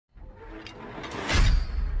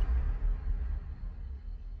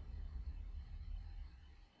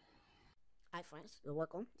Hi friends, you're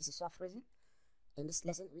welcome. This is Soft Reason. In this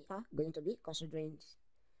lesson, we are going to be considering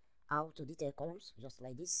how to detail columns just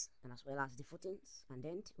like this, and as well as the footings. And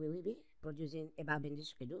then we will be producing a bar bending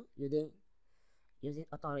schedule using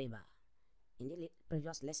Auto Rebar. In the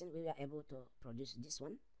previous lesson, we were able to produce this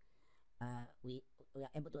one. We were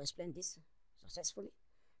able to explain this successfully.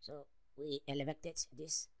 So we elevated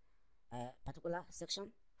this particular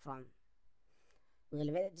section from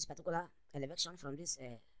elevation from these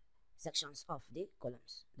sections of the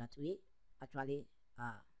columns that we actually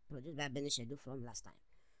produced by bending schedule from last time.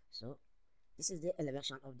 So this is the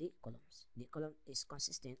elevation of the columns. The column is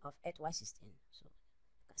consisting of 8y16. So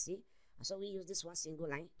you can see, and so we use this one single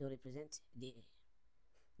line to represent the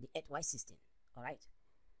 8y16. All right,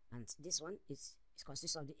 and this one is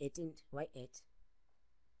consists of the 18y8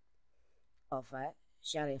 of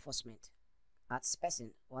shear reinforcement at spacing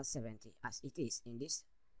 170 as it is in this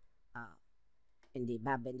in the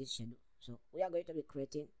bar bending schedule. So we are going to be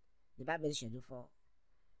creating the bar bending schedule for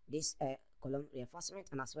this column reinforcement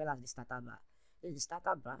and as well as the starter bar. This is the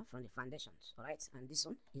starter bar from the foundations, all right, and this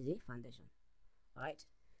one is the foundation. All right,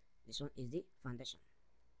 this one is the foundation.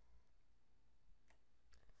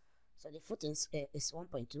 So the footings is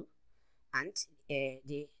 1.2 and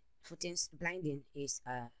the footings blinding is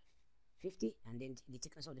 50, and then the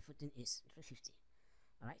thickness of the footing is 350.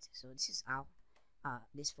 All right, so this is how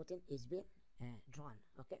this footing is being drawn.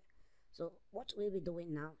 Okay, so what we'll be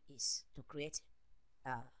doing now is to create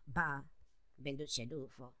a bar bending schedule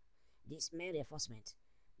for this main reinforcement,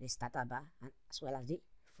 the starter bar, and as well as the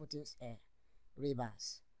footings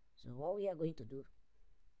rebars. So what we are going to do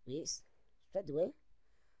is, straight away,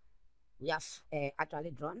 we have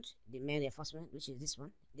actually drawn the main reinforcement, which is this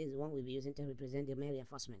one. This is the one we'll be using to represent the main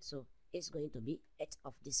reinforcement. So it's going to be 8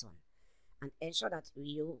 of this one, and ensure that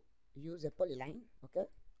you use a polyline, okay,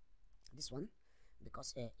 this one,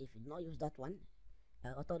 because if you not use that one,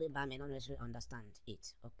 Auto Rebar may not necessarily understand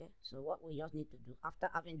it. Okay, so what we just need to do after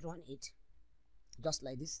having drawn it just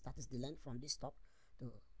like this, that is the length from this top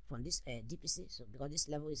to from this DPC. So because this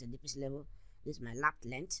level is a DPC level, this is my lapped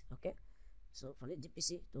length. Okay, so from the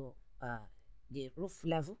DPC to the roof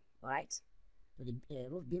level, all right, to the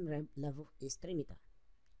roof beam level is 3 meters.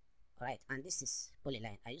 All right, and this is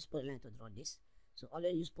polyline. I use polyline to draw this. So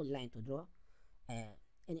always use polyline to draw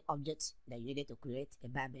any object that you needed to create a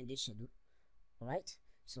bar bending schedule. All right,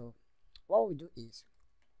 so what we do is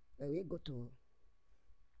we go to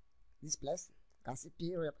this place. You can see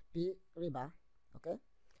P rebar. Okay,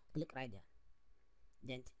 click right there.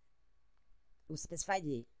 Then we specify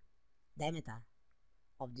the diameter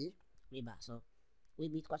of the rebar. So we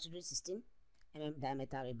be considering 16 mm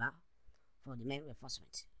diameter rebar for the main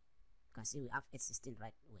reinforcement. You can see we have 816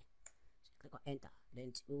 right away. So click on enter.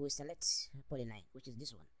 Then we will select polyline, which is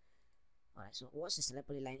this one. All right, so once you select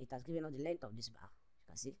polyline, it has given us the length of this bar. You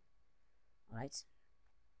can see. All right,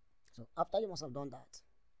 so after you must have done that,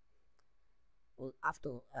 we'll have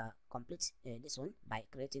to complete this one by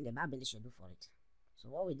creating the bar bending schedule for it. So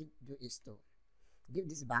what we did do is to give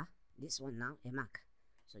this bar, this one now, a mark.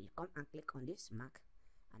 So you come and click on this mark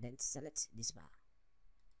and then select this bar.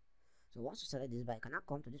 So once you select this bar, you can now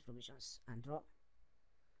come to these provisions and draw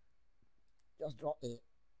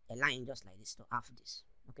a line just like this to half this.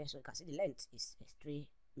 Okay, so you can see the length is 3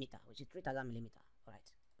 meters, which is 3000 millimeters. All right,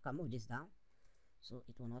 you can move this down so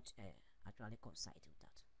it will not actually coincide with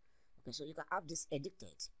that. Okay, so you can have this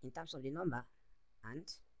edited in terms of the number and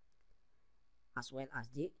as well as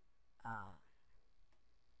the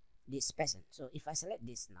spacing. So if I select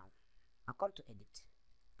this now, I'll come to edit,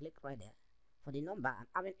 click right there. For the number, I'm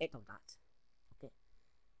having 8 of that. Okay,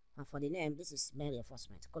 and for the name, this is main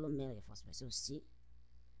reinforcement, column main reinforcement. So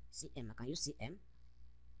CM, I can use CM.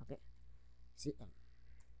 Okay, CM,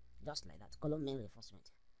 just like that, column main reinforcement,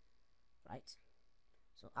 right?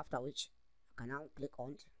 So after which I can now click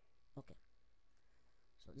on okay.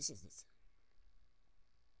 So this is this.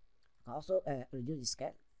 I can also reduce the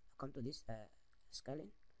scale. I come to this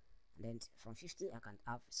scaling, and then from 50 I can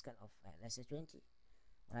have a scale of let's say 20.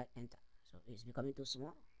 Right, enter. So it's becoming too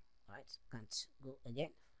small. All right, can't go again,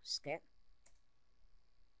 scale.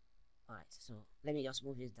 All right, so let me just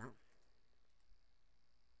move this down.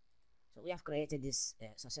 So we have created this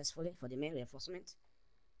successfully for the main reinforcement,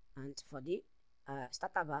 and for the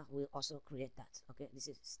starter bar we also create that. Okay, this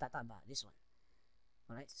is starter bar, this one.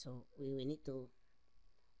 All right, so we will need to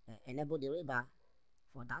enable the rebar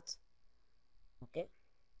for that. Okay,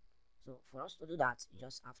 so for us to do that, you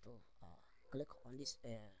just have to click on this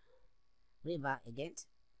rebar again.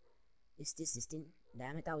 It's this 16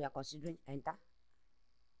 diameter we are considering, enter.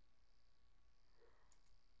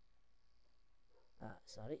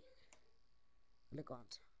 Sorry, click on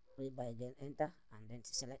rebar again, enter, and then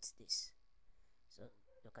select this. So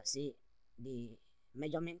you can see the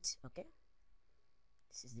measurement. Okay,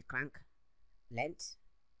 this is the crank length,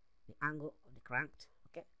 the angle of the crank.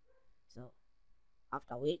 Okay, so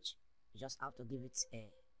after which you just have to give it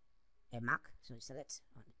a mark. So you select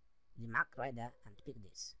on the mark right there and pick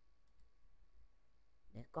this,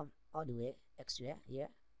 then come all the way extra here,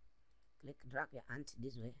 click, drag your hand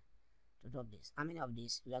this way to drop this. How many of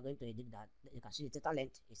these we are going to edit? That you can see the total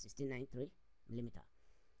length is 1693 millimeter.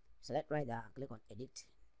 Select right there and click on edit.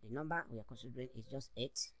 The number we are considering is just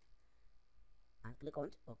 8, and click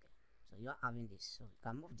on OK. So you are having this. So you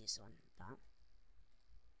can move this one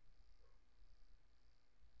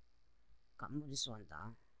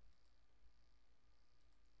down,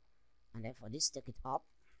 and then for this, take it up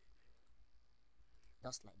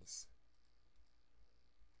just like this.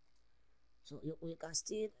 So you can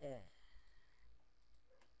still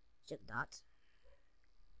check that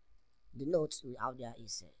the notes we have there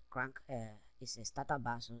is a crank, is a starter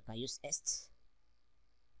bar, so you can use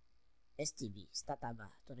STB, starter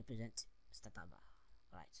bar, to represent starter bar,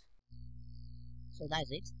 right? So that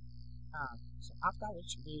is it. So after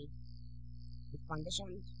which the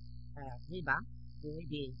foundation rebar will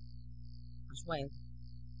be as well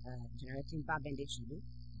generating bar bending schedule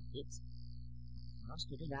for it. For us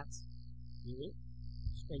to do that, we will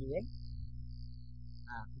straight away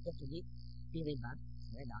go to the P rebar,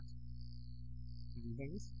 select that, and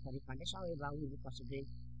then for the foundation rebar we will be considering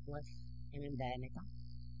 12 mm diameter,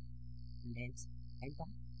 and then enter,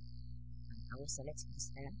 and I will select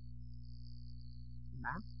this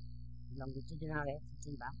bar, longitudinal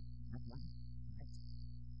 14 bar, that one, right?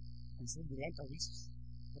 You can see the length of this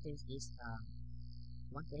footing is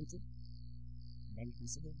 120, and then you can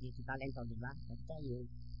see the total length of the bar. By the time you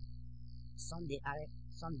sum the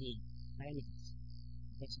parameters.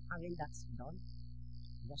 Okay, so having that done,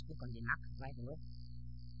 just click on the mark right away,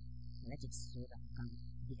 select it so that you can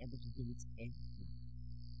be able to give it a mark.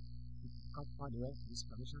 Come all the way to these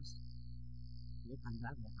provisions, click and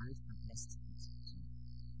drag the hand and place it. So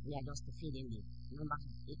we are just to feed in the numbers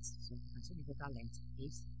of it. So you can see the total length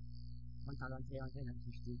is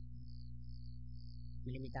 1350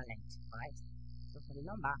 millimeter length. Alright. So for the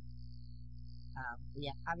number, we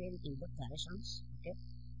are having in both directions. Okay.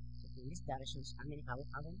 So in these directions, how many are we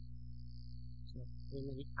having? So we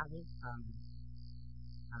may be having 1,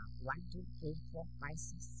 2, 3, 4, 5,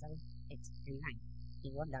 6, 7, 8, and 9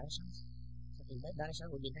 in one direction. So in that direction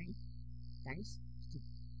will be 9 times 2.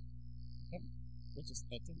 Okay, which is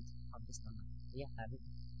 18 of this number we are having.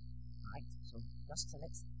 Alright, so just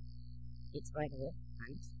select it right away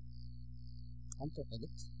and come to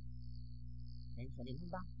edit. Then for the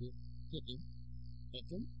number we key in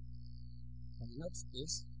 18. For the notes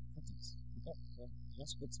is 14. Okay, so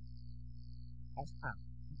just put FR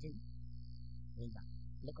 14 rebar.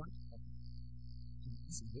 Click on OK. So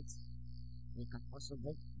this is it. We can also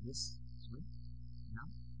break this one now,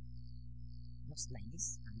 just like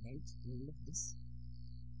this, and then we move this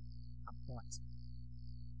upward,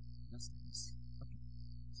 just like this. Okay,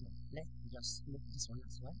 so let's just move this one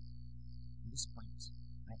as well to this point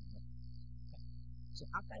right away. Okay, so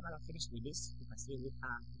after I have finished with this, you can see we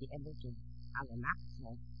are be able to have a mark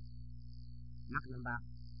for mark number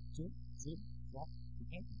 2, 3, 4.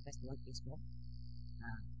 Okay, the first one is for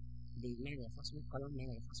the main reinforcement column, main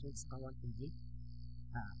reinforcement, second one is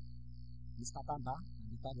the starter bar, and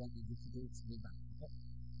the third one is the footing rebar. Okay,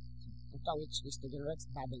 so after which is to generate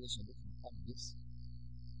bar bending schedule for all of this.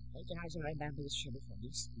 For generate bar bending schedule for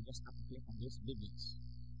this, you just have to click on this BBS.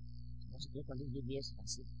 So once you click on this BBS, you can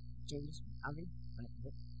see the changes we're having right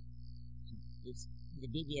away. So it's the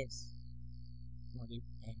BBS for the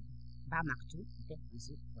bar mark 2. Okay, you can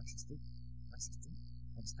see 116, 116.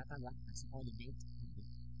 For the starter bar, you can see all the bend and the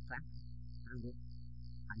crank, angle,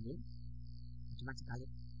 and then automatically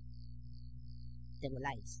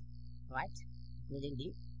stabilize, right? Including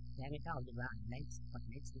the diameter of the bar and length, cut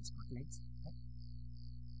length, its cut length. Okay,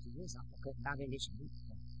 so this is our pocket bar bending schedule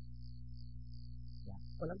for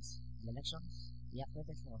columns, elevations. We have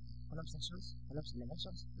created for column sections, columns,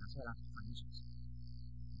 elevations, and as well as foundations.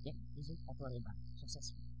 Okay, using Auto Rebar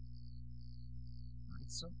successfully.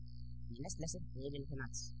 Alright, so in the next lesson we will be looking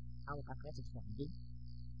at how we can create it for a beam,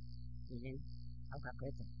 even how we can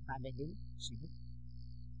create a bar bending schedule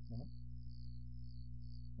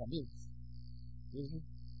for beams using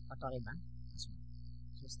Auto Rebar as well.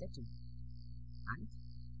 So stay tuned, and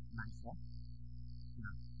bye for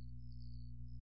now.